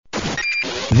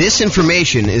This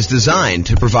information is designed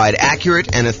to provide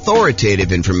accurate and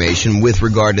authoritative information with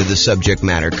regard to the subject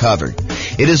matter covered.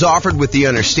 It is offered with the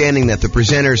understanding that the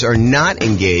presenters are not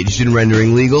engaged in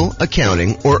rendering legal,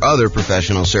 accounting, or other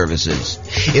professional services.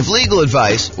 If legal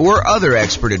advice or other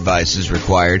expert advice is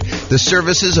required, the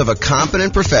services of a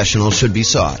competent professional should be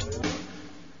sought.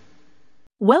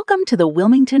 Welcome to the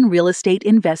Wilmington Real Estate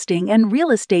Investing and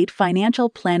Real Estate Financial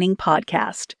Planning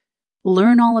Podcast.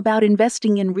 Learn all about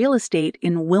investing in real estate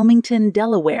in Wilmington,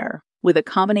 Delaware, with a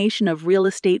combination of real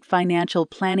estate financial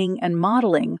planning and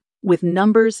modeling with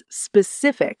numbers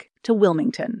specific to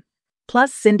Wilmington,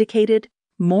 plus syndicated,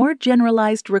 more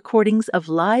generalized recordings of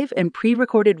live and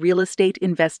pre-recorded real estate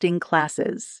investing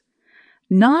classes.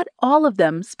 Not all of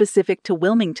them specific to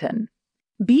Wilmington.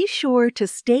 Be sure to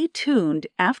stay tuned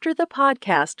after the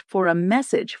podcast for a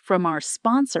message from our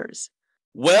sponsors.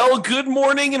 Well, good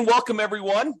morning and welcome,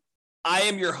 everyone. I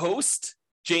am your host,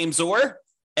 James Orr,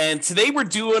 and today we're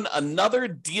doing another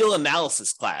deal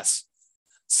analysis class.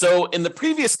 So in the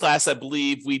previous class, I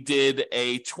believe we did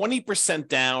a 20%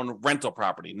 down rental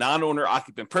property, non-owner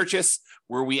occupant purchase,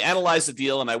 where we analyzed the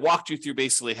deal and I walked you through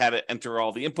basically how to enter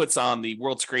all the inputs on the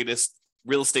world's greatest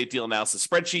real estate deal analysis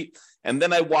spreadsheet. And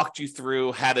then I walked you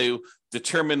through how to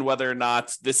determine whether or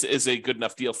not this is a good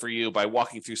enough deal for you by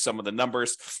walking through some of the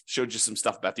numbers, showed you some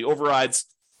stuff about the overrides.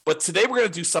 But today we're going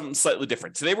to do something slightly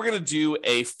different. Today we're going to do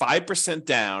a 5%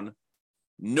 down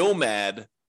Nomad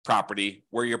property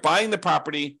where you're buying the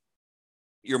property,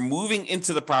 you're moving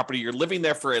into the property, you're living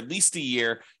there for at least a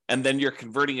year, and then you're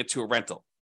converting it to a rental.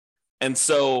 And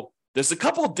so there's a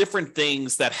couple of different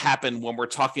things that happen when we're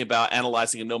talking about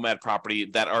analyzing a Nomad property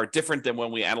that are different than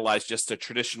when we analyze just a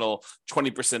traditional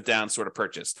 20% down sort of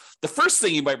purchase. The first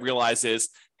thing you might realize is,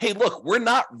 hey, look, we're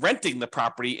not renting the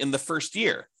property in the first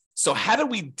year. So how do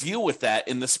we deal with that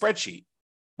in the spreadsheet?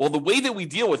 Well, the way that we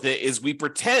deal with it is we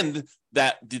pretend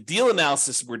that the deal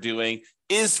analysis we're doing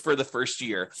is for the first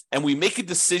year, and we make a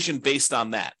decision based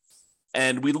on that.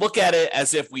 And we look at it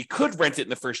as if we could rent it in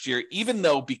the first year, even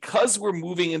though because we're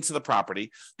moving into the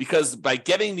property, because by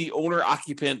getting the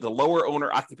owner-occupant, the lower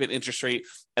owner-occupant interest rate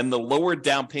and the lower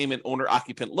down payment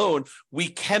owner-occupant loan, we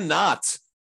cannot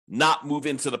not move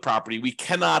into the property. We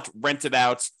cannot rent it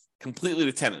out completely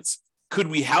to tenants. Could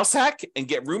we house hack and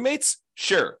get roommates?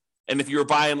 Sure. And if you were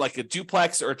buying like a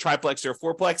duplex or a triplex or a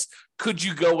fourplex, could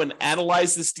you go and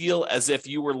analyze this deal as if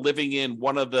you were living in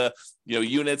one of the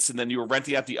units and then you were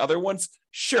renting out the other ones?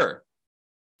 Sure.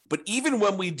 But even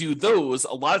when we do those,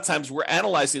 a lot of times we're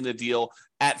analyzing the deal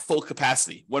at full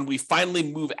capacity. When we finally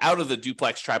move out of the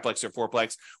duplex, triplex, or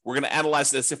fourplex, we're going to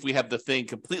analyze this if we have the thing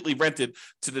completely rented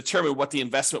to determine what the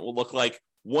investment will look like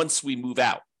once we move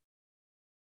out.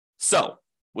 So,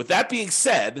 with that being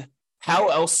said, how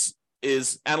else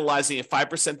is analyzing a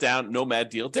 5% down Nomad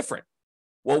deal different?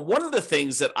 Well, one of the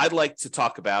things that I'd like to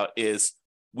talk about is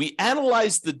we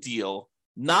analyze the deal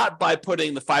not by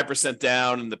putting the 5%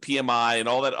 down and the PMI and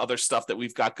all that other stuff that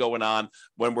we've got going on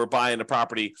when we're buying a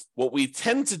property. What we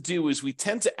tend to do is we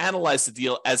tend to analyze the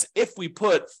deal as if we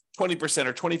put 20%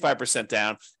 or 25%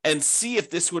 down and see if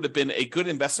this would have been a good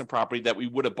investment property that we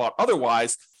would have bought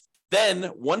otherwise.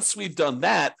 Then once we've done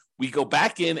that, we go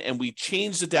back in and we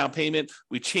change the down payment,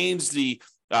 we change the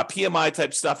PMI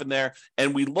type stuff in there,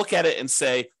 and we look at it and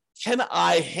say, can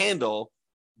I handle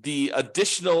the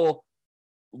additional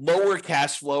lower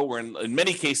cash flow, or in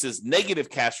many cases, negative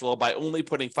cash flow by only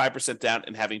putting 5% down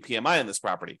and having PMI on this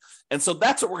property? And so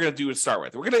that's what we're going to do to start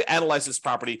with. We're going to analyze this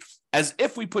property as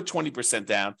if we put 20%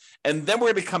 down, and then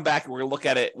we're going to come back and we're going to look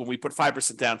at it when we put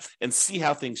 5% down and see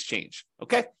how things change.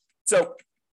 Okay? So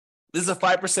this is a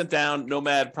 5% down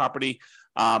Nomad property,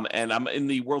 and I'm in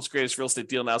the world's greatest real estate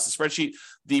deal analysis spreadsheet.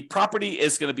 The property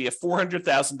is going to be a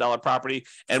 $400,000 property,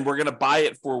 and we're going to buy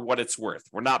it for what it's worth.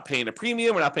 We're not paying a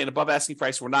premium. We're not paying above asking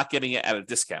price. We're not getting it at a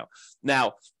discount.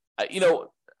 Now,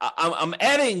 I'm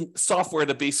adding software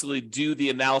to basically do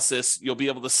the analysis. You'll be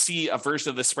able to see a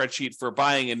version of the spreadsheet for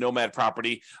buying a Nomad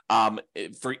property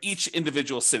for each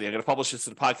individual city. I'm going to publish this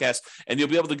in the podcast, and you'll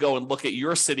be able to go and look at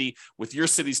your city with your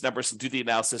city's numbers and do the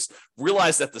analysis.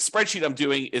 Realize that the spreadsheet I'm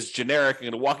doing is generic. I'm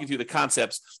going to walk you through the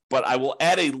concepts, but I will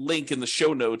add a link in the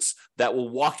show notes that will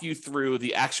walk you through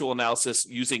the actual analysis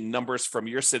using numbers from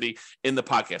your city in the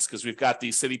podcast, because we've got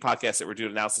these city podcasts that we're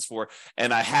doing analysis for,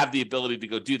 and I have the ability to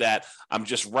go do that. I'm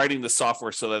just writing the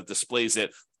software so that it displays it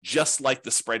just like the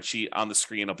spreadsheet on the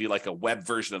screen. It'll be like a web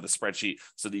version of the spreadsheet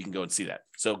so that you can go and see that.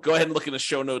 So go ahead and look in the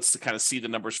show notes to kind of see the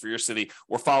numbers for your city,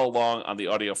 or follow along on the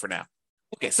audio for now.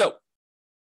 Okay, so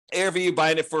ARV,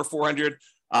 buying it for 400.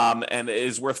 And it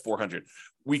is worth 400.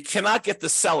 we cannot get the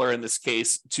seller in this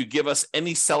case to give us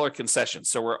any seller concession.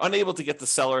 So we're unable to get the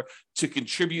seller to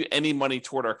contribute any money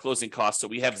toward our closing costs. So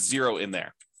we have zero in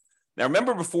there. Now,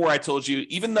 remember before I told you,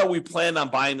 even though we planned on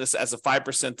buying this as a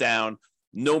 5% down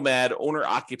Nomad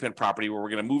owner-occupant property where we're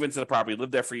going to move into the property,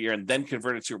 live there for a year, and then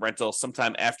convert it to a rental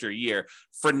sometime after a year.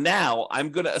 For now,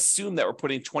 I'm going to assume that we're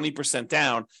putting 20%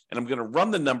 down, and I'm going to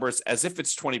run the numbers as if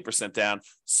it's 20% down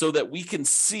so that we can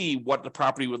see what the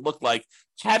property would look like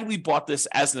had we bought this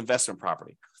as an investment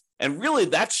property. And really,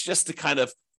 that's just to kind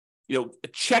of,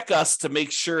 check us to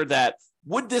make sure that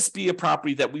would this be a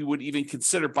property that we would even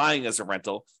consider buying as a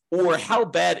rental, or how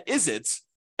bad is it?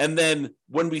 And then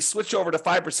when we switch over to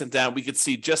 5% down, we could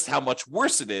see just how much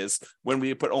worse it is when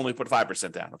we only put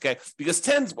 5% down, okay? Because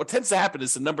what tends to happen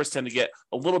is the numbers tend to get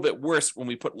a little bit worse when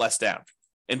we put less down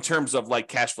in terms of like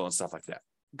cash flow and stuff like that,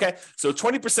 okay? So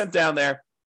 20% down there.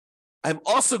 I'm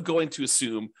also going to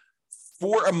assume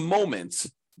for a moment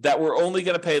that we're only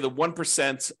going to pay the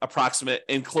 1% approximate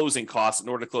in closing costs in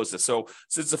order to close this. So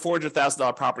since it's a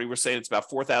 $400,000 property, we're saying it's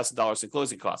about $4,000 in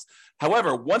closing costs.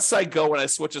 However, once I go and I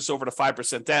switch this over to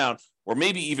 5% down, or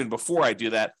maybe even before I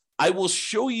do that, I will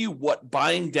show you what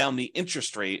buying down the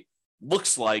interest rate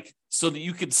looks like so that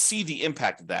you can see the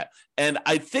impact of that. And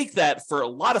I think that for a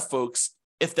lot of folks,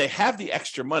 if they have the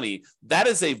extra money, that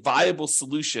is a viable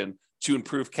solution to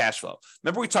improve cash flow.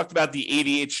 Remember we talked about the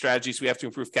 88 strategies we have to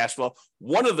improve cash flow?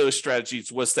 One of those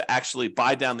strategies was to actually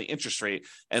buy down the interest rate.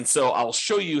 And so I'll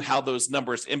show you how those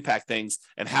numbers impact things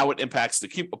and how it impacts the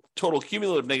total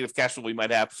cumulative negative cash flow we might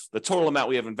have, the total amount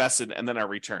we have invested, and then our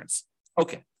returns.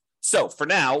 Okay, so for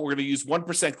now, we're going to use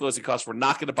 1% closing costs. We're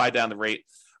not going to buy down the rate.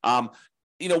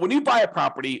 When you buy a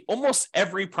property, almost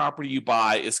every property you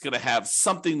buy is going to have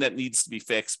something that needs to be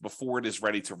fixed before it is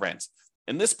ready to rent.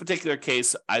 In this particular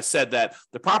case, I said that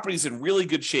the property is in really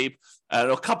good shape.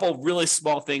 A couple of really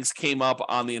small things came up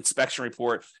on the inspection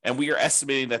report, and we are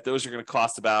estimating that those are going to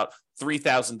cost about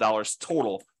 $3,000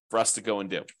 total for us to go and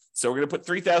do. So we're going to put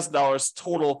 $3,000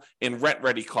 total in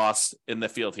rent-ready costs in the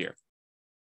field here.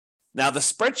 Now, the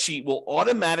spreadsheet will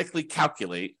automatically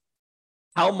calculate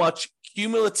how much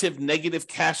cumulative negative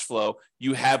cash flow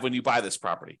you have when you buy this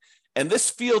property. And this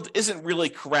field isn't really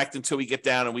correct until we get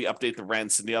down and we update the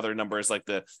rents and the other numbers like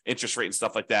the interest rate and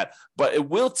stuff like that. But it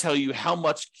will tell you how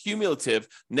much cumulative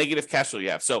negative cash flow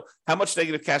you have. So how much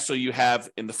negative cash flow you have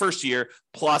in the first year,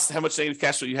 plus how much negative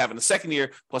cash flow you have in the second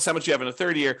year, plus how much you have in the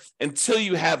third year, until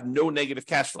you have no negative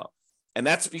cash flow. And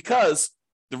that's because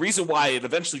the reason why it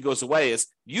eventually goes away is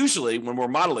usually when we're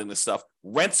modeling this stuff,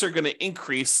 rents are going to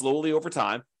increase slowly over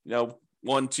time,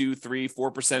 1, 2, 3,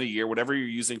 4% a year, whatever you're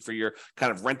using for your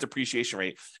kind of rent depreciation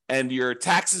rate. And your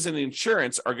taxes and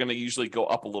insurance are going to usually go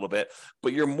up a little bit,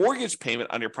 but your mortgage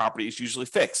payment on your property is usually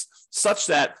fixed, such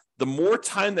that the more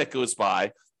time that goes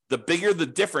by, the bigger the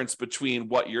difference between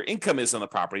what your income is on the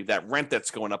property, that rent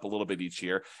that's going up a little bit each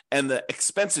year, and the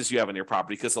expenses you have on your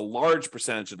property, because a large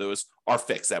percentage of those are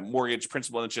fixed. That mortgage,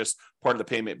 principal, and interest part of the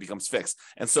payment becomes fixed.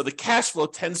 And so the cash flow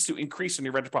tends to increase in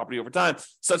your rental property over time,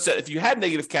 such that if you had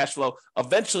negative cash flow,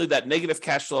 eventually that negative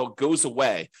cash flow goes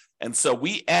away. And so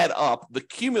we add up the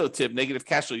cumulative negative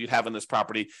cash flow you'd have on this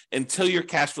property until your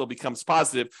cash flow becomes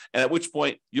positive, and at which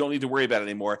point you don't need to worry about it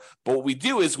anymore. But what we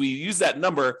do is we use that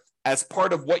number as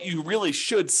part of what you really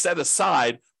should set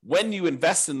aside when you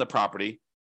invest in the property,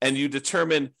 and you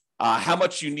determine how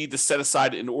much you need to set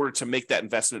aside in order to make that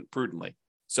investment prudently.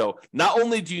 So not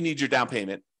only do you need your down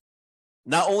payment,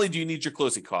 not only do you need your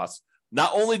closing costs, not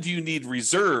only do you need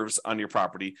reserves on your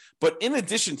property, but in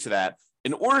addition to that,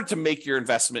 in order to make your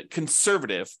investment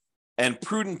conservative and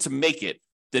prudent to make it,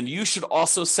 then you should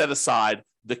also set aside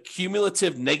the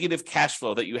cumulative negative cash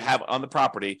flow that you have on the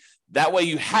property. That way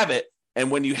you have it. And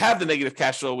when you have the negative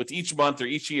cash flow with each month or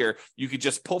each year, you could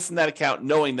just pull from that account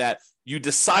knowing that you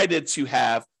decided to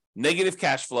have negative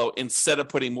cash flow instead of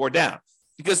putting more down.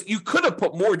 Because you could have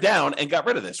put more down and got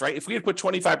rid of this, right? If we had put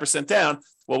 25% down,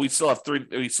 well, we still have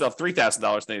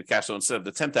 $3,000 negative cash flow instead of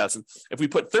the $10,000. If we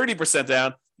put 30%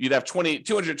 down, you'd have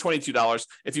 $222.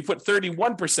 If you put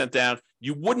 31% down,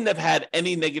 you wouldn't have had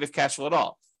any negative cash flow at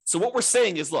all. So what we're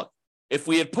saying is, look, if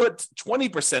we had put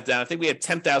 20% down, I think we had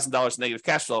 $10,000 negative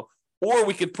cash flow, or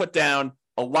we could put down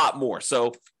a lot more.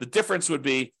 So the difference would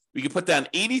be we could put down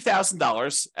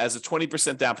 $80,000 as a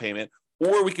 20% down payment,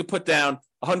 or we could put down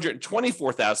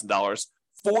 $124,000,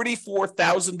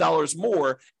 $44,000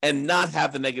 more, and not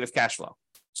have the negative cash flow.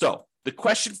 So the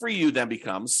question for you then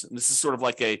becomes, and this is sort of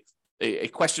like a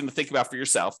question to think about for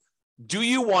yourself, do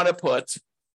you want to put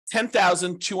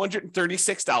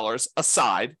 $10,236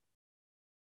 aside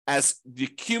as the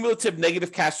cumulative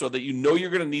negative cash flow that you know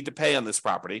you're going to need to pay on this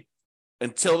property?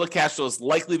 until the cash flow is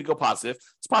likely to go positive.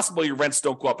 It's possible your rents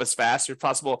don't go up as fast. It's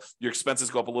possible your expenses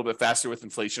go up a little bit faster with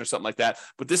inflation or something like that.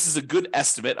 But this is a good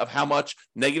estimate of how much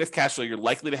negative cash flow you're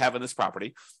likely to have in this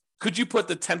property. Could you put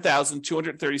the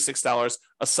 $10,236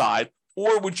 aside,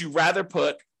 or would you rather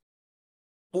put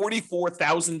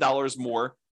 $44,000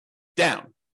 more down?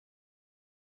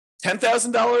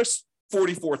 $10,000,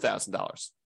 $44,000.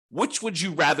 Which would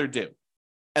you rather do?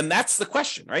 And that's the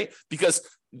question, right? Because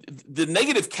the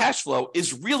negative cash flow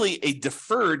is really a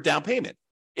deferred down payment.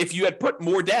 If you had put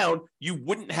more down, you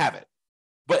wouldn't have it.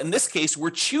 But in this case, we're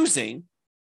choosing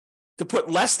to put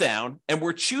less down, and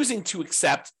we're choosing to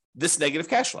accept this negative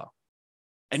cash flow.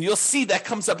 And you'll see that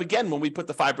comes up again when we put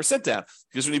the 5% down,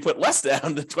 because when you put less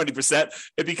down than 20%,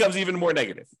 it becomes even more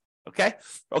negative. Okay.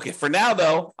 For now,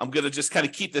 though, I'm going to just kind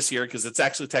of keep this here because it's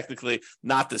actually technically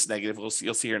not this negative.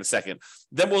 You'll see here in a second.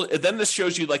 Then this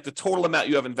shows you like the total amount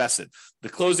you have invested, the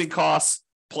closing costs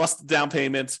plus the down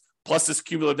payment plus this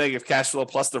cumulative negative cash flow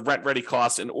plus the rent ready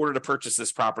costs in order to purchase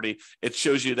this property. It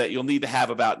shows you that you'll need to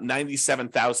have about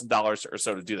 $97,000 or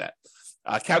so to do that.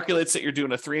 Calculates that you're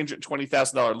doing a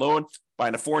 $320,000 loan,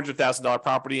 buying a $400,000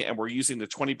 property, and we're using the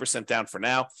 20% down for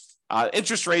now.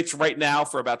 Interest rates right now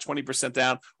for about 20%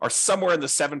 down are somewhere in the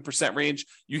 7% range.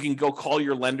 You can go call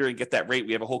your lender and get that rate.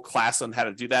 We have a whole class on how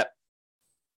to do that.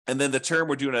 And then the term,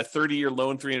 we're doing a 30-year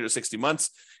loan, 360 months.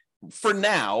 For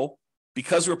now,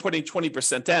 because we're putting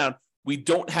 20% down, we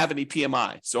don't have any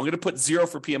PMI. So I'm going to put 0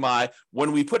 for PMI.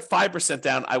 When we put 5%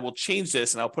 down, I will change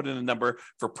this and I'll put in a number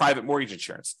for private mortgage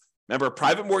insurance. Remember,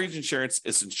 private mortgage insurance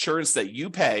is insurance that you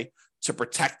pay to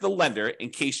protect the lender in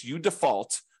case you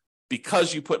default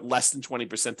because you put less than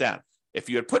 20% down. If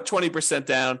you had put 20%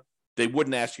 down, they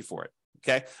wouldn't ask you for it,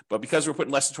 okay? But because we're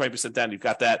putting less than 20% down, you've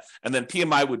got that. And then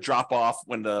PMI would drop off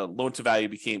when the loan to value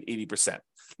became 80%.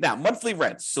 Now, monthly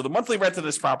rents. So the monthly rent of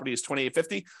this property is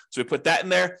 $2,850. So we put that in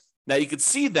there. Now you can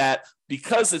see that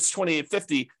because it's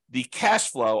 $2,850, the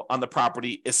cash flow on the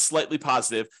property is slightly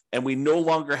positive, and we no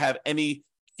longer have any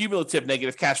cumulative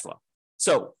negative cash flow.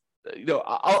 So,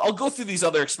 I'll go through these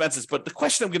other expenses, but the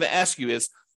question I'm going to ask you is,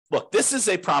 look, this is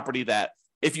a property that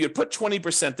if you had put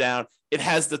 20% down, it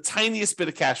has the tiniest bit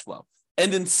of cash flow.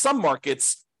 And in some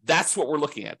markets, that's what we're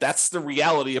looking at. That's the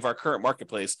reality of our current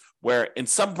marketplace, where in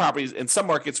some properties, in some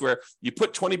markets where you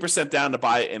put 20% down to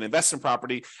buy an investment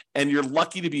property and you're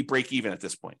lucky to be break even at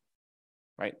this point,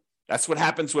 right? That's what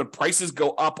happens when prices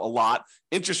go up a lot,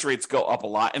 interest rates go up a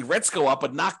lot, and rents go up,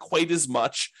 but not quite as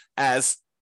much as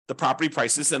the property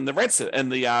prices and the rents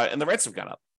and the rents have gone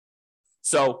up.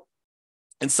 So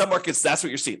in some markets, that's what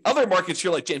you're seeing. Other markets,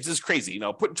 you're like, James, this is crazy.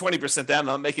 Putting 20% down,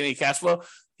 not making any cash flow.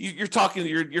 You're talking,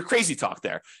 you're crazy talk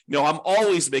there. I'm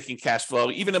always making cash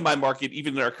flow, even in my market,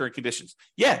 even in our current conditions.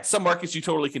 Yeah, some markets you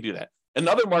totally can do that. In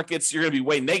other markets, you're going to be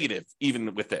way negative,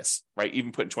 even with this, right?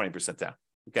 Even putting 20% down.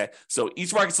 Okay, so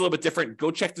each market's a little bit different.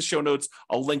 Go check the show notes.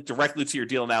 I'll link directly to your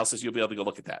deal analysis. You'll be able to go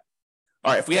look at that.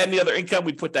 All right, if we had any other income,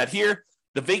 we'd put that here.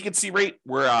 The vacancy rate,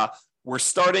 we're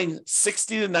starting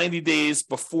 60 to 90 days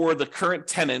before the current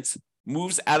tenant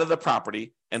moves out of the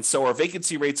property. And so our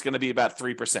vacancy rate is going to be about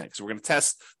 3%. So we're going to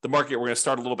test the market. We're going to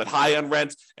start a little bit high on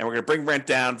rent, and we're going to bring rent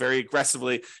down very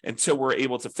aggressively until we're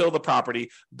able to fill the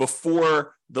property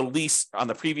before the lease on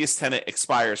the previous tenant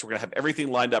expires. We're going to have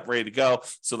everything lined up, ready to go.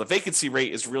 So the vacancy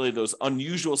rate is really those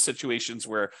unusual situations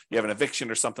where you have an eviction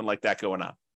or something like that going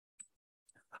on.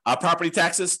 Property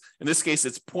taxes, in this case,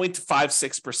 it's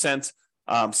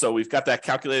 0.56%. So we've got that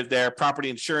calculated there. Property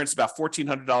insurance, about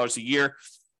 $1,400 a year.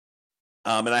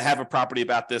 And I have a property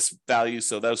about this value,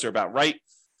 so those are about right.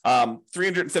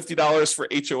 $350 for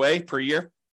HOA per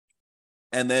year.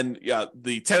 And then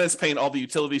the tenant's paying all the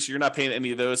utilities, so you're not paying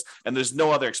any of those. And there's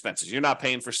no other expenses. You're not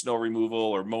paying for snow removal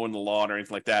or mowing the lawn or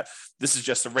anything like that. This is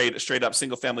just a straight up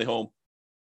single family home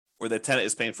where the tenant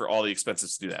is paying for all the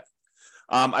expenses to do that.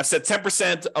 I've said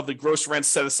 10% of the gross rent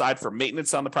set aside for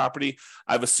maintenance on the property.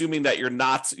 I'm assuming that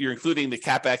you're including the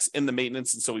CapEx in the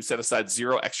maintenance. And so we set aside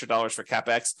 $0 extra for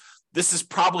CapEx. This is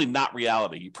probably not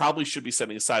reality. You probably should be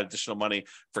setting aside additional money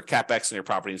for CapEx in your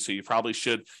property. And so you probably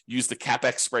should use the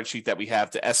CapEx spreadsheet that we have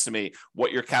to estimate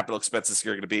what your capital expenses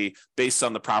are going to be based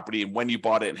on the property and when you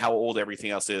bought it and how old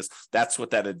everything else is. That's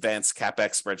what that advanced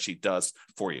CapEx spreadsheet does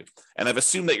for you. And I've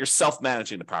assumed that you're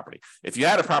self-managing the property. If you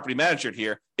had a property manager in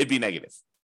here, it'd be negative,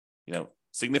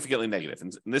 significantly negative.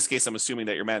 And in this case, I'm assuming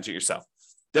that you're managing it yourself.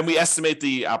 Then we estimate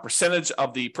the percentage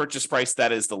of the purchase price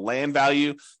that is the land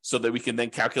value, so that we can then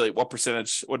calculate what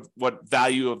percentage, what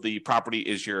value of the property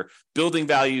is your building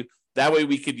value. That way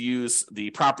we could use the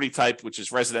property type, which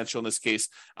is residential in this case,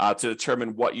 to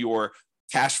determine what your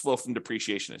cash flow from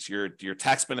depreciation is, your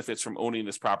tax benefits from owning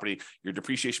this property, your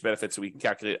depreciation benefits, so we can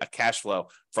calculate a cash flow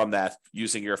from that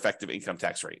using your effective income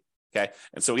tax rate. Okay.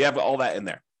 And so we have all that in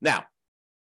there. Now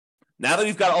that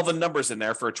we've got all the numbers in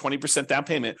there for a 20% down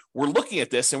payment, we're looking at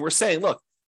this and we're saying, look,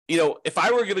 if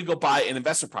I were going to go buy an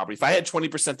investment property, if I had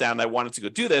 20% down and I wanted to go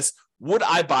do this, would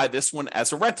I buy this one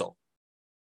as a rental?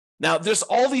 Now, there's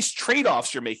all these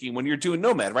trade-offs you're making when you're doing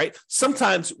Nomad, right?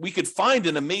 Sometimes we could find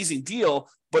an amazing deal,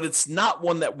 but it's not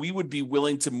one that we would be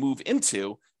willing to move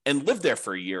into and live there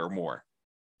for a year or more.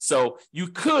 So you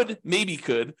could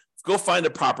go find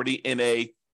a property in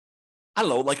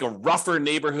like a rougher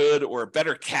neighborhood or a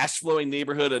better cash flowing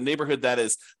neighborhood, a neighborhood that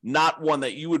is not one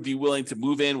that you would be willing to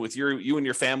move in with you and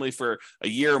your family for a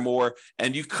year or more,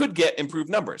 and you could get improved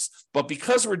numbers. But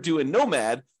because we're doing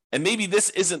Nomad, and maybe this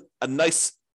isn't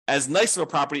as nice of a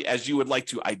property as you would like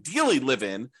to ideally live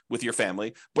in with your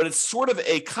family, but it's sort of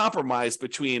a compromise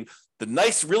between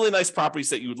the really nice properties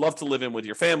that you would love to live in with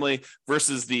your family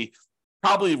versus the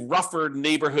probably rougher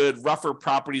neighborhood, rougher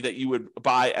property that you would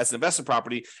buy as an investment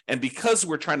property. And because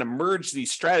we're trying to merge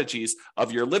these strategies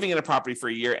of you're living in a property for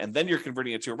a year and then you're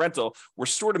converting it to a rental, we're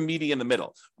sort of meeting in the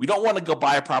middle. We don't want to go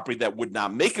buy a property that would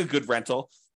not make a good rental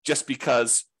just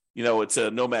because it's a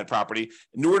Nomad property,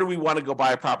 nor do we want to go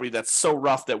buy a property that's so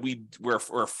rough that we're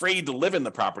afraid to live in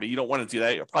the property. You don't want to do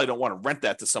that. You probably don't want to rent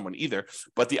that to someone either.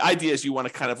 But the idea is you want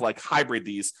to kind of like hybrid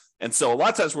these. And so a lot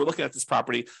of times we're looking at this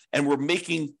property and we're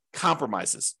making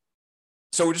compromises.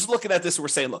 So we're just looking at this and we're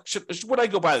saying, look, would I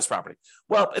go buy this property?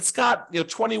 Well, it's got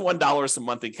 $21 a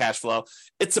month in cash flow.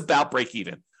 It's about break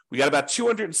even. We got about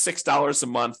 $206 a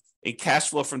month in cash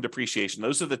flow from depreciation.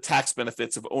 Those are the tax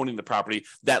benefits of owning the property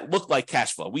that look like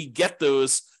cash flow. We get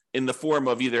those in the form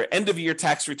of either end of year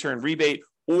tax return rebate,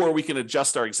 or we can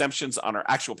adjust our exemptions on our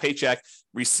actual paycheck,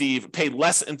 pay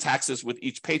less in taxes with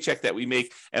each paycheck that we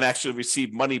make, and actually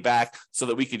receive money back so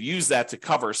that we could use that to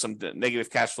cover some negative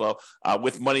cash flow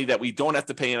with money that we don't have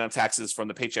to pay in on taxes from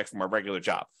the paycheck from our regular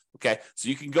job. Okay, so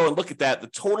you can go and look at that. The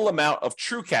total amount of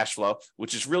true cash flow,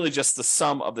 which is really just the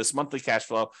sum of this monthly cash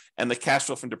flow and the cash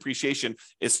flow from depreciation,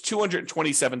 is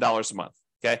 $227 a month.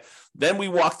 Okay, then we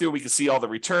walk through, we can see all the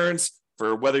returns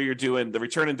for whether you're doing the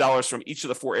return in dollars from each of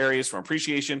the four areas, from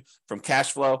appreciation, from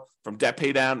cash flow, from debt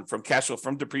pay down, from cash flow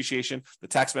from depreciation, the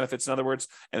tax benefits, in other words,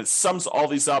 and it sums all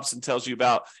these up and tells you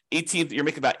you're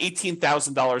making about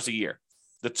 $18,000 a year.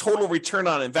 The total return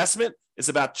on investment is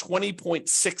about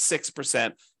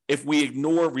 20.66% if we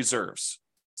ignore reserves.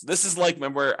 So this is like,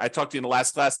 remember I talked to you in the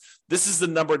last class, this is the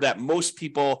number that most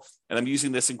people, and I'm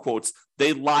using this in quotes,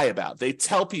 they lie about. They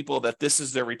tell people that this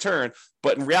is their return,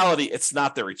 but in reality, it's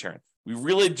not their return. We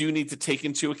really do need to take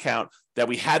into account that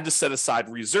we had to set aside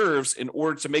reserves in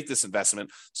order to make this investment.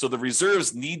 So the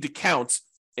reserves need to count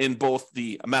in both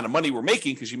the amount of money we're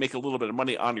making, because you make a little bit of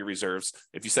money on your reserves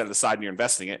if you set it aside and you're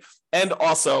investing it, and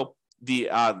also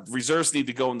the reserves need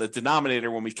to go in the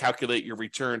denominator when we calculate your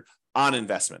return on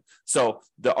investment. So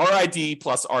the RID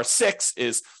plus R6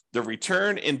 is the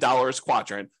return in dollars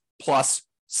quadrant plus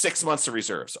 6 months of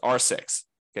reserves, R6.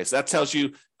 Okay, so that tells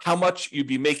you how much you'd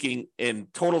be making in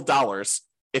total dollars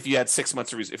if you had 6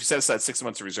 months of if you set aside 6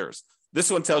 months of reserves. This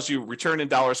one tells you return in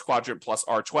dollars quadrant plus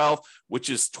R12,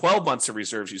 which is 12 months of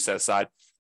reserves you set aside.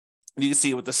 And you can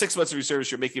see with the 6 months of reserves,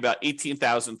 you're making about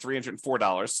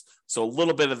 $18,304. So a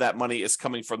little bit of that money is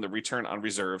coming from the return on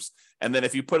reserves. And then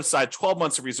if you put aside 12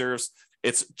 months of reserves,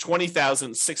 it's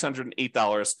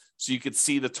 $20,608. So you could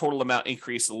see the total amount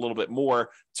increase a little bit more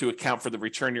to account for the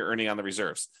return you're earning on the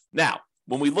reserves. Now,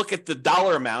 when we look at the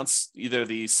dollar amounts, either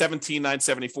the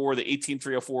 $17,974, the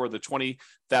 $18,304, the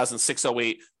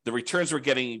 $20,608, the returns we're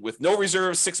getting with no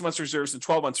reserves, 6 months reserves, and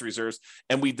 12 months reserves,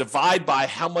 and we divide by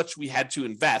how much we had to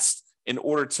invest in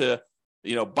order to,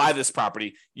 buy this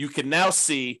property, you can now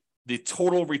see the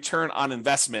total return on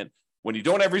investment when you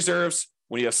don't have reserves,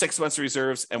 when you have 6 months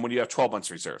reserves, and when you have 12 months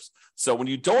reserves. So when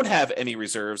you don't have any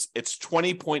reserves, it's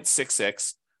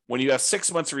 20.66. When you have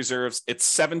 6 months reserves, it's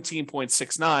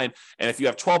 17.69. And if you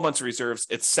have 12 months reserves,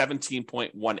 it's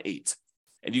 17.18.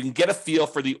 And you can get a feel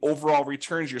for the overall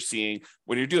returns you're seeing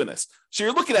when you're doing this. So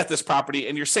you're looking at this property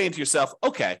and you're saying to yourself,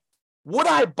 okay, would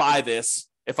I buy this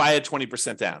if I had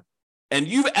 20% down? And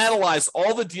you've analyzed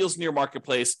all the deals in your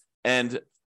marketplace and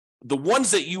the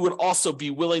ones that you would also be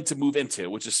willing to move into,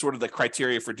 which is sort of the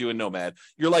criteria for doing Nomad.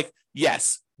 You're like,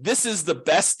 yes, this is the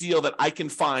best deal that I can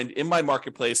find in my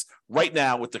marketplace right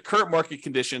now with the current market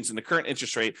conditions and the current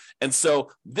interest rate. And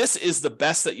so this is the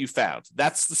best that you found.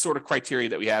 That's the sort of criteria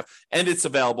that we have, and it's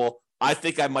available. I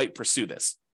think I might pursue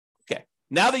this. Okay.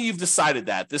 Now that you've decided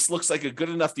that this looks like a good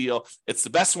enough deal, it's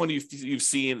the best one you've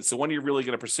seen, it's the one you're really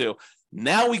going to pursue.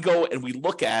 Now we go and we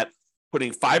look at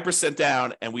putting 5%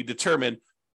 down, and we determine,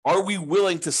 are we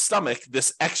willing to stomach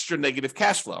this extra negative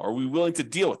cash flow? Are we willing to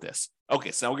deal with this?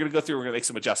 Okay, so now we're going to go through, we're going to make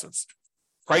some adjustments.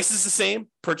 Price is the same,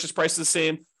 purchase price is the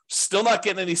same, still not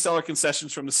getting any seller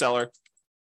concessions from the seller.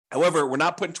 However, we're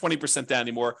not putting 20% down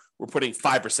anymore, we're putting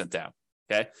 5% down,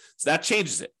 okay? So that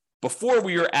changes it. Before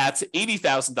we were at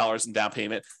 $80,000 in down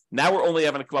payment, now we're only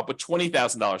having to come up with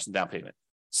 $20,000 in down payment.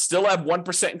 Still have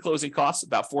 1% in closing costs,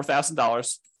 about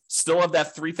 $4,000. Still have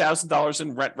that $3,000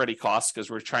 in rent ready costs because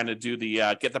we're trying to do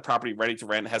the get the property ready to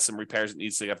rent, has some repairs that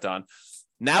needs to get done.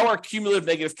 Now our cumulative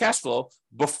negative cash flow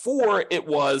before it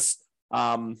was I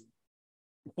don't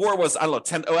know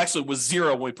 10. Oh, actually, it was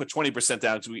zero when we put 20%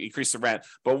 down because we increased the rent.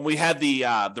 But when we had the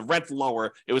rent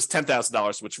lower, it was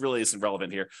 $10,000, which really isn't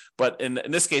relevant here. But in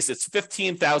this case, it's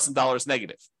 $15,000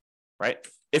 negative, right?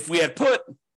 If we had put,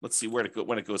 let's see where to go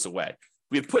when it goes away.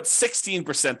 We had put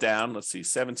 16% down. Let's see,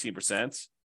 17%.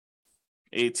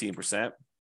 18%,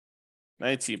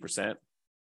 19%.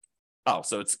 Oh,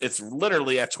 so it's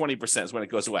literally at 20% is when it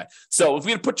goes away. So if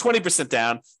we had put 20%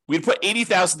 down, we'd put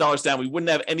 $80,000 down, we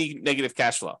wouldn't have any negative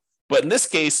cash flow. But in this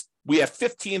case, we have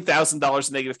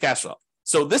 $15,000 negative cash flow.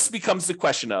 So this becomes the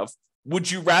question of, would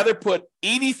you rather put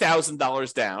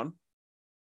 $80,000 down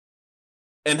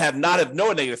and have no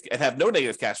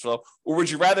negative cash flow, or would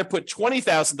you rather put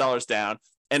 $20,000 down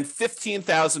and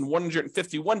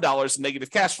 $15,151 in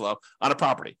negative cash flow on a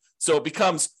property? So it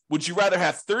becomes, would you rather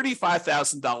have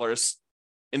 $35,000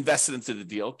 invested into the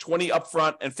deal, $20,000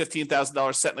 upfront and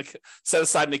 $15,000 set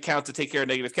aside an account to take care of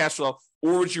negative cash flow,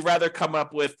 or would you rather come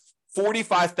up with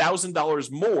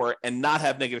 $45,000 more and not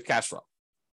have negative cash flow?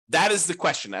 That is the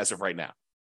question as of right now.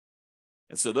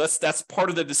 And so that's part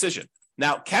of the decision.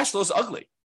 Now, cash flow is ugly.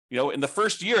 In the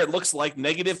first year, it looks like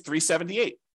negative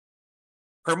 $378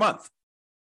 per month.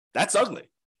 That's ugly.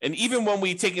 And even when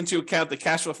we take into account the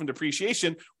cash flow from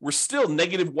depreciation, we're still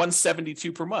negative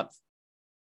 $172 per month.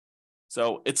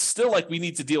 So it's still like we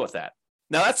need to deal with that.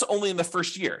 Now, that's only in the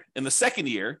first year. In the second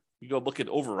year, you go look at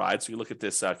override. So you look at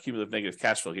this cumulative negative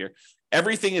cash flow here.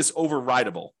 Everything is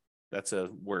overridable. That's a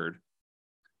word.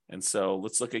 And so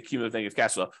let's look at cumulative negative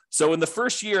cash flow. So in the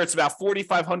first year, it's about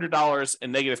 $4,500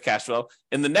 in negative cash flow.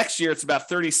 In the next year, it's about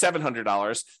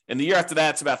 $3,700. In the year after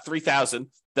that, it's about $3,000.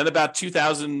 Then about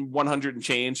 $2,100 and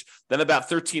change. Then about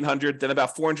 $1,300. Then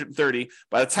about $430.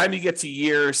 By the time you get to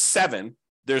year 7,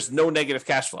 there's no negative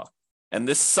cash flow. And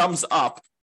this sums up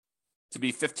to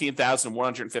be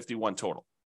 $15,151 total.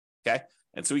 Okay.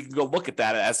 And so we can go look at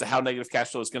that as to how negative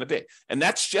cash flow is going to be. And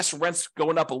that's just rents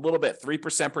going up a little bit,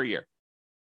 3% per year.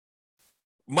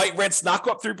 Might rents not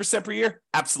go up 3% per year?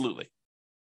 Absolutely.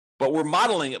 But we're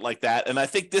modeling it like that. And I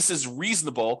think this is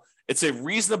reasonable. It's a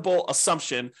reasonable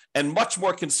assumption and much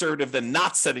more conservative than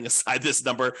not setting aside this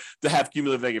number to have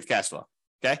cumulative negative cash flow.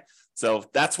 Okay. So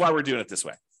that's why we're doing it this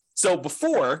way. So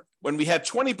before, when we had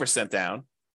 20% down,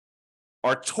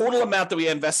 our total amount that we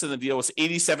invested in the deal was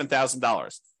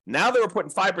 $87,000. Now that we're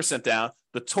putting 5% down,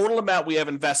 the total amount we have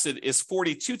invested is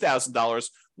 $42,000,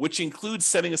 which includes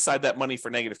setting aside that money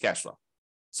for negative cash flow.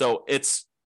 So it's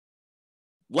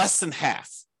less than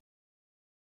half,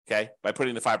 okay, by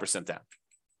putting the 5% down,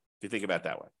 if you think about it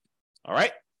that way. All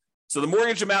right. So the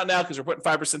mortgage amount now, because we're putting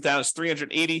 5% down, is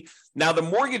 $380. Now the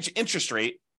mortgage interest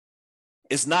rate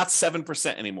is not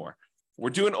 7% anymore.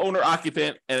 We're doing owner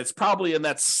occupant, and it's probably in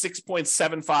that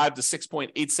 6.75 to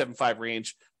 6.875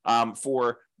 range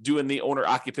for doing the owner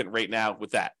occupant rate now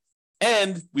with that.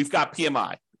 And we've got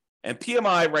PMI. And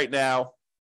PMI right now,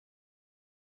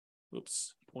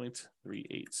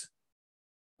 0.38.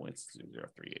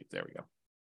 0.038. There we go.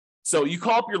 So you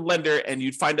call up your lender and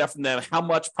you'd find out from them how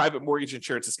much private mortgage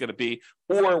insurance is going to be.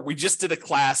 Or we just did a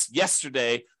class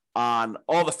yesterday on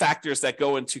all the factors that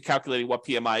go into calculating what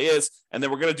PMI is. And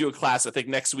then we're going to do a class, I think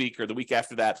next week or the week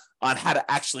after that, on how to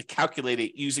actually calculate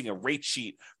it using a rate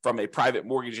sheet from a private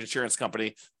mortgage insurance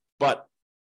company. But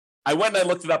I went and I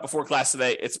looked it up before class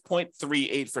today. It's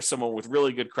 0.38 for someone with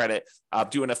really good credit,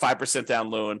 doing a 5% down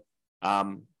loan,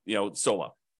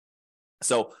 solo.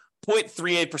 So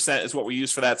 0.38% is what we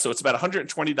use for that. So it's about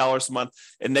 $120 a month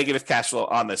in negative cash flow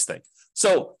on this thing.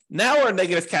 So now our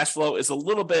negative cash flow is a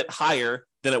little bit higher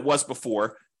than it was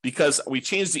before because we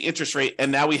changed the interest rate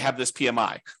and now we have this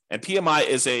PMI. And PMI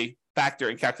is a factor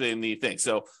in calculating the thing.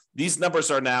 So these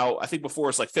numbers are now, I think before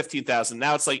it's like $15,000.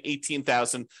 Now it's like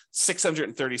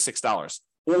 $18,636.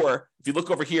 Or if you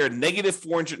look over here, negative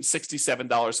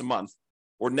 $467 a month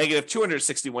or negative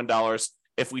 $261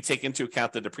 if we take into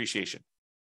account the depreciation,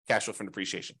 cash flow from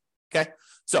depreciation. Okay.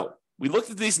 So we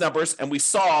looked at these numbers and we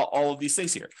saw all of these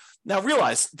things here. Now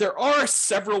realize there are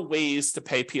several ways to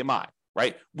pay PMI,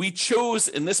 right? We chose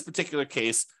in this particular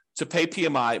case to pay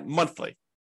PMI monthly.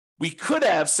 We could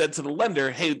have said to the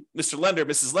lender, hey, Mr. Lender,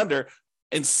 Mrs. Lender,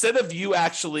 instead of you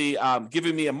actually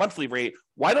giving me a monthly rate,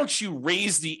 why don't you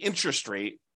raise the interest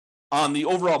rate on the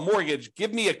overall mortgage?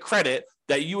 Give me a credit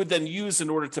that you would then use in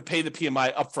order to pay the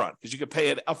PMI upfront, because you could pay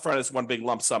it upfront as one big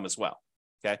lump sum as well.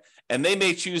 Okay. And they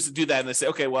may choose to do that. And they say,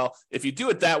 okay, well, if you do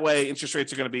it that way, interest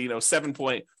rates are going to be,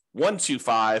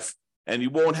 7.125, and you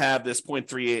won't have this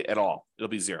 0.38 at all. It'll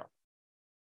be zero.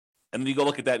 And then you go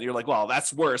look at that and you're like, well,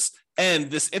 that's worse.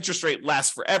 And this interest rate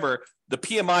lasts forever. The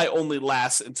PMI only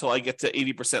lasts until I get to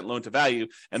 80% loan to value,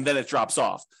 and then it drops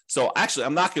off. So actually,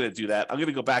 I'm not going to do that. I'm going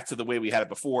to go back to the way we had it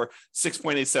before,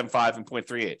 6.875 and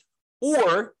 0.38.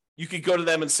 Or you could go to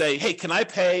them and say, hey, can I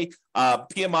pay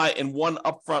PMI in one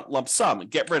upfront lump sum and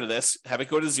get rid of this, have it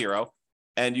go to zero,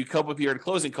 and you come up here in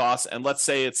closing costs, and let's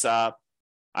say it's,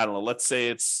 let's say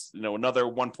it's, another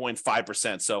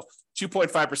 1.5%. So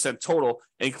 2.5% total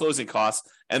in closing costs,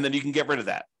 and then you can get rid of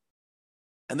that.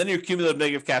 And then your cumulative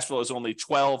negative cash flow is only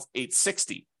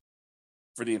 12,860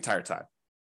 for the entire time.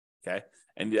 Okay.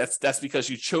 And that's because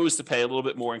you chose to pay a little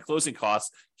bit more in closing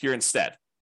costs here instead.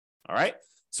 All right.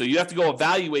 So you have to go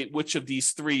evaluate which of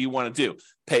these three you want to do.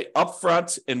 Pay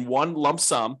upfront in one lump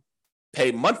sum,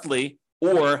 pay monthly,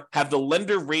 or have the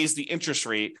lender raise the interest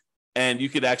rate, and you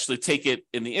could actually take it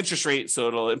in the interest rate, so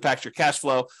it'll impact your cash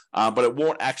flow, but it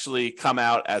won't actually come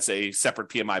out as a separate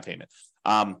PMI payment.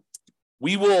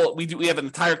 We have an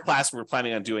entire class we're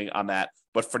planning on doing on that,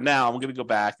 but for now, I'm going to go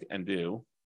back and do.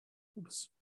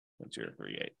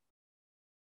 0.038.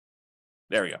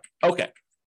 There we go. Okay.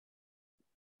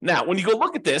 Now, when you go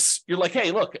look at this, you're like, hey,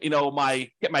 look,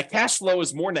 my cash flow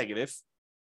is more negative.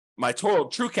 My total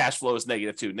true cash flow is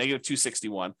negative too, negative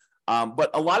 261.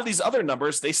 But a lot of these other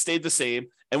numbers, they stayed the same.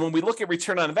 And when we look at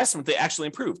return on investment, they actually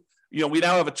improved. We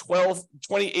now have a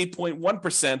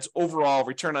 28.1% overall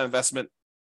return on investment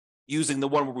using the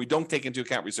one where we don't take into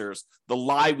account reserves, the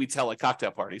lie we tell at cocktail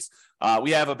parties.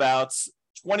 We have about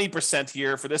 20%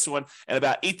 here for this one and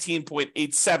about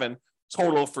 18.87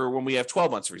 total for when we have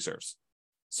 12 months of reserves.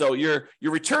 So your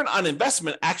return on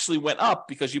investment actually went up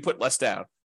because you put less down,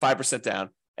 5% down,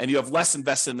 and you have less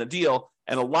invested in the deal.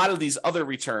 And a lot of these other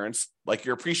returns, like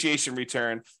your appreciation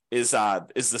return, is the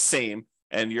same,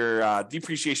 and your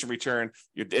depreciation return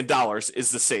in dollars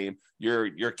is the same.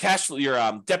 Your cash flow, your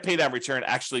debt pay down return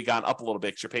actually gone up a little bit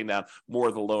because you're paying down more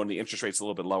of the loan. The interest rate's a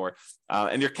little bit lower,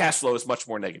 and your cash flow is much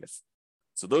more negative.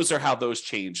 So those are how those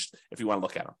changed if you want to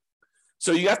look at them.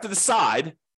 So you have to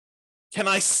decide: can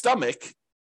I stomach,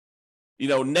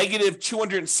 negative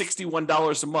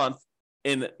 $261 a month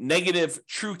in negative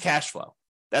true cash flow?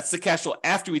 That's the cash flow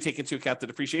after we take into account the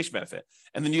depreciation benefit.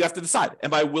 And then you have to decide,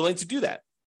 am I willing to do that?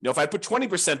 If I put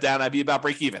 20% down, I'd be about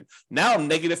break even. Now I'm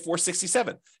negative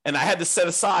 467. And I had to set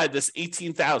aside this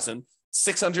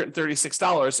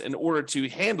 $18,636 in order to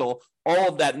handle all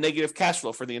of that negative cash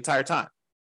flow for the entire time.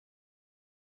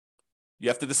 You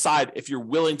have to decide if you're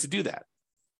willing to do that.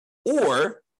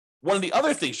 Or one of the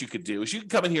other things you could do is you can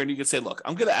come in here and you can say, look,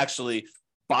 I'm going to actually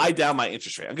buy down my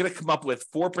interest rate. I'm going to come up with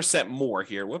 4% more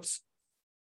here.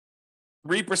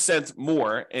 3%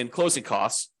 more in closing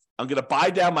costs. I'm going to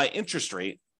buy down my interest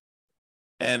rate.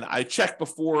 And I checked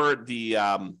before the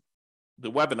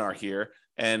webinar here.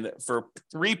 And for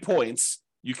 3 points,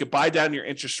 you could buy down your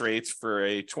interest rates for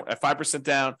a 5%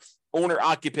 down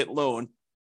owner-occupant loan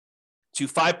to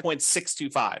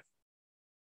 5.625.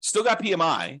 Still got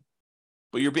PMI,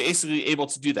 but you're basically able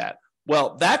to do that.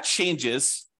 Well, that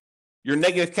changes your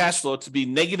negative cash flow to be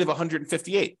negative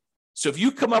 158. So if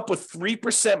you come up with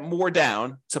 3% more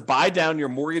down to buy down your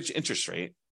mortgage interest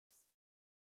rate,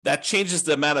 that changes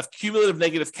the amount of cumulative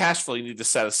negative cash flow you need to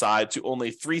set aside to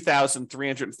only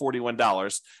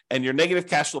 $3,341. And your negative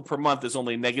cash flow per month is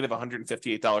only negative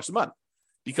 $158 a month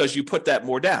because you put that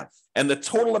more down. And the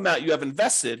total amount you have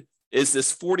invested is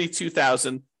this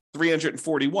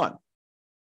 $42,341.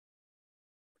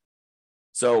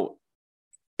 So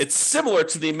it's similar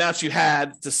to the amounts you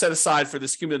had to set aside for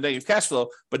this cumulative negative cash flow,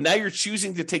 but now you're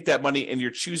choosing to take that money and you're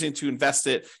choosing to invest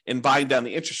it in buying down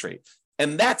the interest rate.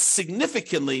 And that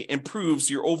significantly improves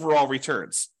your overall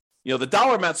returns. The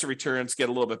dollar amounts of returns get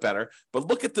a little bit better, but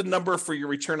look at the number for your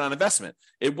return on investment.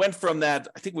 It went from that,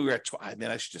 I think we were at, I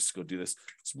should just go do this.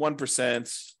 It's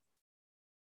 1%,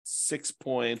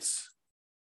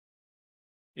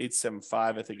 6.875,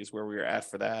 I think is where we were at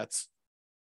for that.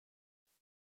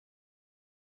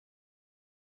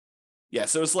 Yeah,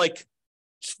 so it's like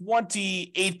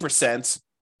 28%.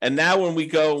 And now when we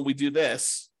go and we do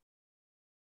this,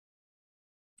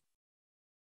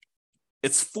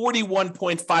 it's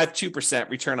 41.52%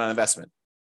 return on investment.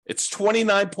 It's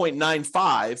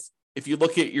 29.95 if you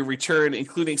look at your return,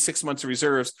 including 6 months of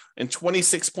reserves, and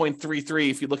 26.33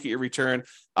 if you look at your return,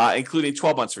 including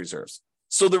 12 months of reserves.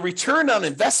 So the return on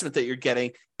investment that you're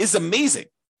getting is amazing.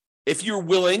 If you're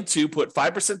willing to put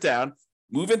 5% down,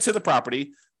 move into the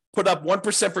property, put up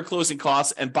 1% for closing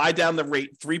costs, and buy down the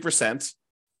rate 3%,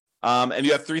 and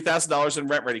you have $3,000 in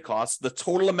rent-ready costs, the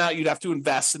total amount you'd have to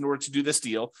invest in order to do this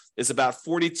deal is about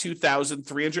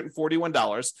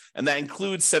 $42,341, and that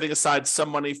includes setting aside some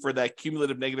money for that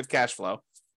cumulative negative cash flow,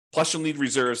 plus you'll need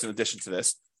reserves in addition to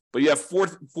this. But you have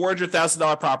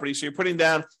 $400,000 property, so you're putting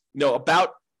down,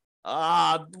 about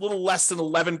a little less than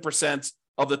 11%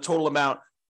 of the total amount,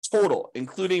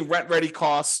 including rent-ready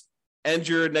costs and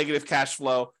your negative cash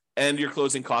flow and your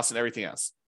closing costs and everything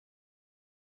else.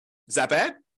 Is that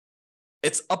bad?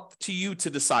 It's up to you to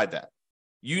decide that.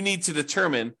 You need to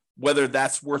determine whether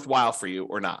that's worthwhile for you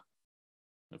or not.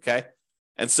 Okay?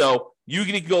 And so you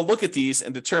can go look at these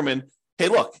and determine, hey,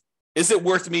 look, is it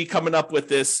worth me coming up with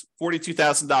this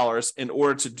 $42,000 in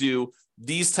order to do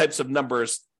these types of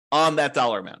numbers on that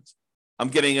dollar amount? I'm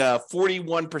getting a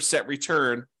 41%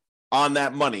 return on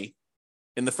that money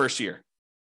in the first year.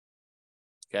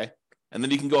 Okay. And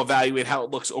then you can go evaluate how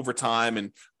it looks over time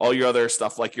and all your other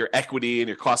stuff like your equity and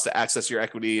your cost to access your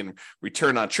equity and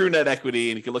return on true net equity.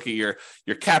 And you can look at your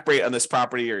cap rate on this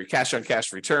property or your cash on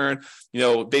cash return.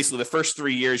 Basically the first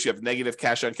 3 years you have negative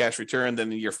cash on cash return.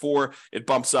 Then in year 4, it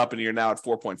bumps up and you're now at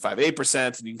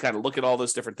 4.58%. And you can kind of look at all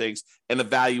those different things and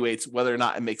evaluate whether or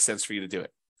not it makes sense for you to do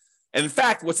it. And in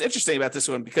fact, what's interesting about this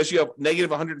one, because you have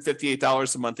negative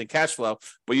 $158 a month in cash flow,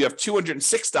 but you have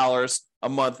 $206 a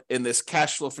month in this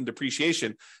cash flow from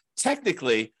depreciation,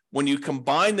 technically, when you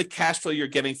combine the cash flow you're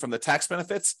getting from the tax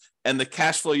benefits and the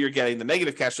cash flow you're getting, the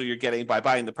negative cash flow you're getting by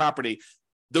buying the property,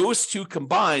 those two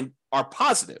combined are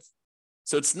positive.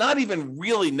 So it's not even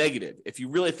really negative if you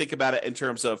really think about it in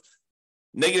terms of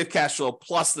negative cash flow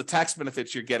plus the tax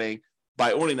benefits you're getting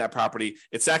by owning that property.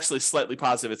 It's actually slightly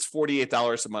positive. It's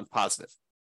 $48 a month positive,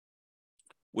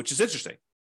 which is interesting.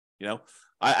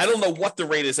 I don't know what the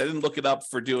rate is. I didn't look it up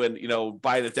for doing,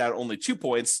 buying it down only 2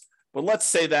 points, but let's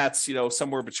say that's,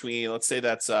 somewhere between, let's say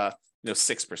that's,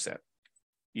 6%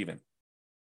 even.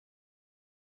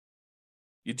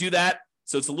 You do that.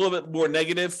 So it's a little bit more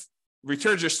negative.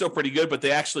 Returns are still pretty good, but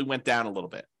they actually went down a little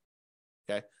bit.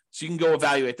 Okay. So you can go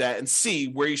evaluate that and see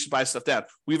where you should buy stuff down.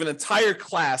 We have an entire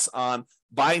class on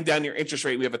buying down your interest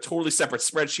rate. We have a totally separate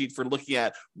spreadsheet for looking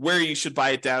at where you should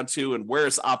buy it down to and where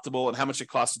it's optimal and how much it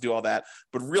costs to do all that.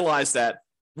 But realize that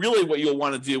really what you'll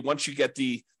want to do once you get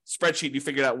the spreadsheet, you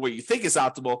figure out what you think is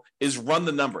optimal, is run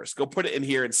the numbers. Go put it in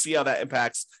here and see how that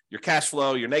impacts your cash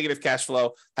flow, your negative cash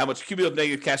flow, how much cumulative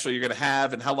negative cash flow you're going to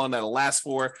have and how long that'll last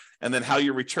for, and then how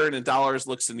your return in dollars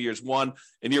looks in year one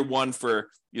for,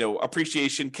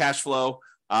 appreciation, cash flow,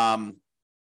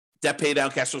 debt pay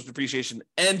down, cash flows, depreciation,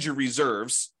 and your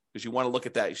reserves, because you want to look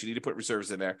at that. You should need to put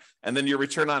reserves in there. And then your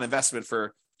return on investment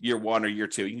for year 1 or year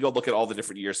 2. You can go look at all the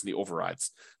different years in the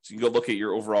overrides. So you can go look at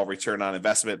your overall return on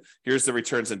investment. Here's the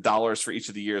returns in dollars for each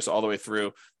of the years all the way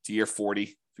through to year 40,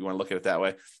 if you want to look at it that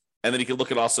way. And then you can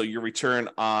look at also your return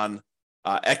on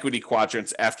equity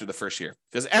quadrants after the first year.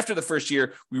 Because after the first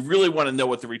year, we really want to know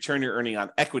what the return you're earning on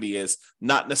equity is,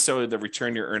 not necessarily the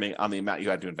return you're earning on the amount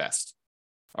you had to invest.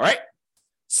 All right.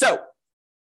 So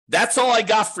that's all I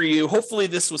got for you. Hopefully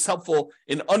this was helpful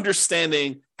in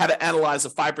understanding how to analyze a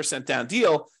 5% down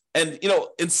deal. And,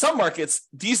 in some markets,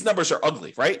 these numbers are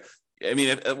ugly, right? I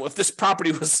mean, if this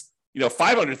property was,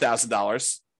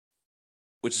 $500,000,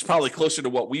 which is probably closer to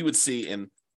what we would see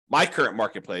in my current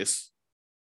marketplace,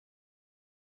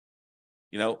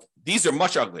 these are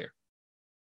much uglier.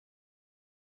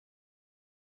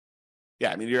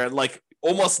 Yeah, I mean, you're at like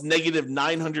almost negative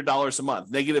 $900 a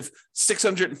month, negative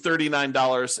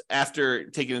 $639 after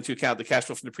taking into account the cash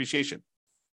flow from depreciation.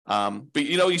 But,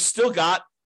 you still got,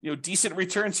 decent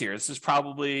returns here. This is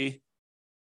probably,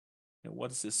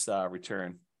 what is this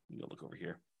return? You'll look over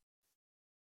here.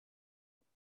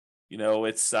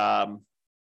 It's the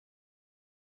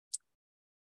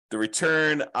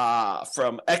return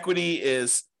from equity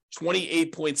is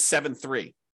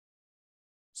 28.73.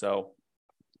 So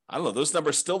I don't know. Those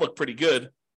numbers still look pretty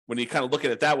good when you kind of look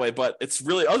at it that way, but it's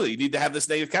really ugly. You need to have this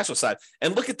negative cash flow side.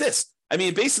 And look at this. I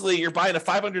mean, basically, you're buying a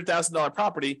 $500,000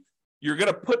 property. You're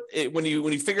going to put it when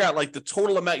you figure out like the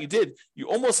total amount you did. You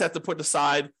almost have to put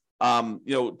aside,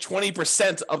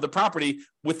 20% of the property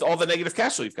with all the negative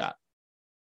cash flow you've got.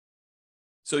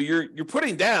 So you're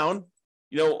putting down,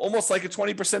 almost like a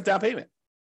 20% down payment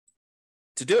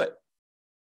to do it.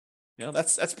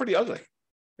 That's pretty ugly.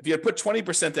 If you had put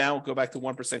 20% down, go back to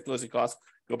 1% closing costs,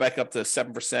 go back up to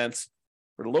 7%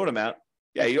 for the loan amount,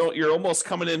 Yeah, you're almost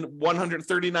coming in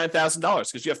 $139,000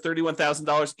 because you have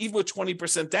 $31,000 even with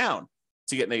 20% down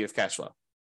to get negative cash flow.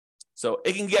 So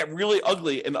it can get really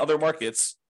ugly in other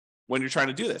markets when you're trying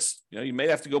to do this. You may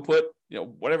have to go put,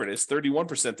 whatever it is,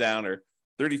 31% down or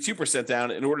 32%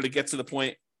 down in order to get to the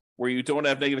point where you don't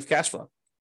have negative cash flow.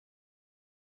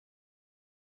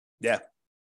 Yeah,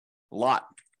 a lot.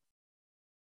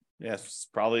 Yeah, it's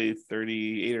probably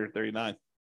 38 or 39.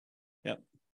 Yep.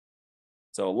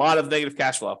 So a lot of negative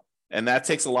cash flow, and that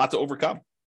takes a lot to overcome.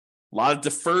 A lot of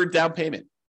deferred down payment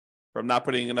from not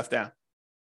putting enough down.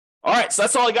 All right, so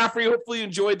that's all I got for you. Hopefully you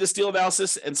enjoyed this deal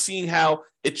analysis and seeing how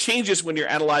it changes when you're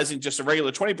analyzing just a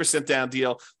regular 20% down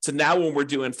deal to now when we're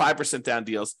doing 5% down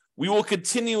deals. We will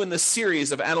continue in this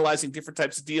series of analyzing different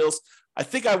types of deals. I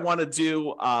think I want to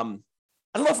do, I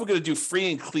don't know if we're going to do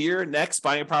free and clear next,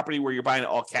 buying a property where you're buying it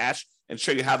all cash and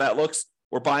show you how that looks.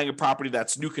 Or buying a property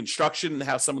that's new construction and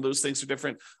how some of those things are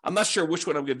different. I'm not sure which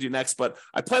one I'm going to do next, but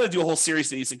I plan to do a whole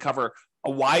series of these and cover a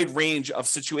wide range of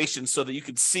situations so that you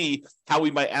can see how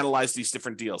we might analyze these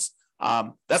different deals.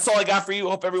 That's all I got for you.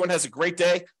 Hope everyone has a great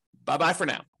day. Bye-bye for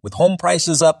now. With home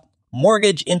prices up,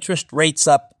 mortgage interest rates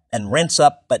up, and rents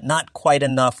up, but not quite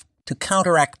enough to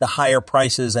counteract the higher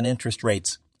prices and interest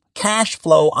rates, cash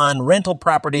flow on rental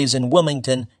properties in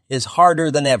Wilmington is harder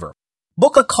than ever.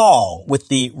 Book a call with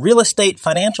the Real Estate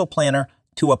Financial Planner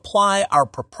to apply our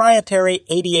proprietary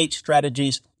 88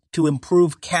 strategies to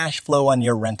improve cash flow on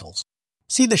your rentals.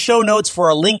 See the show notes for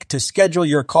a link to schedule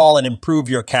your call and improve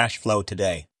your cash flow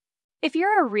today. If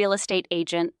you're a real estate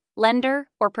agent, lender,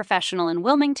 or professional in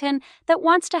Wilmington that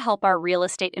wants to help our real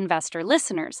estate investor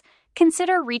listeners,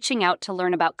 consider reaching out to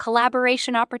learn about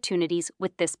collaboration opportunities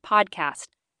with this podcast.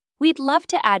 We'd love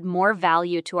to add more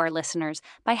value to our listeners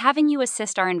by having you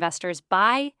assist our investors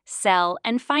buy, sell,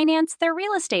 and finance their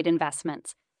real estate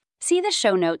investments. See the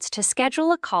show notes to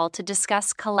schedule a call to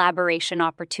discuss collaboration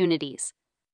opportunities.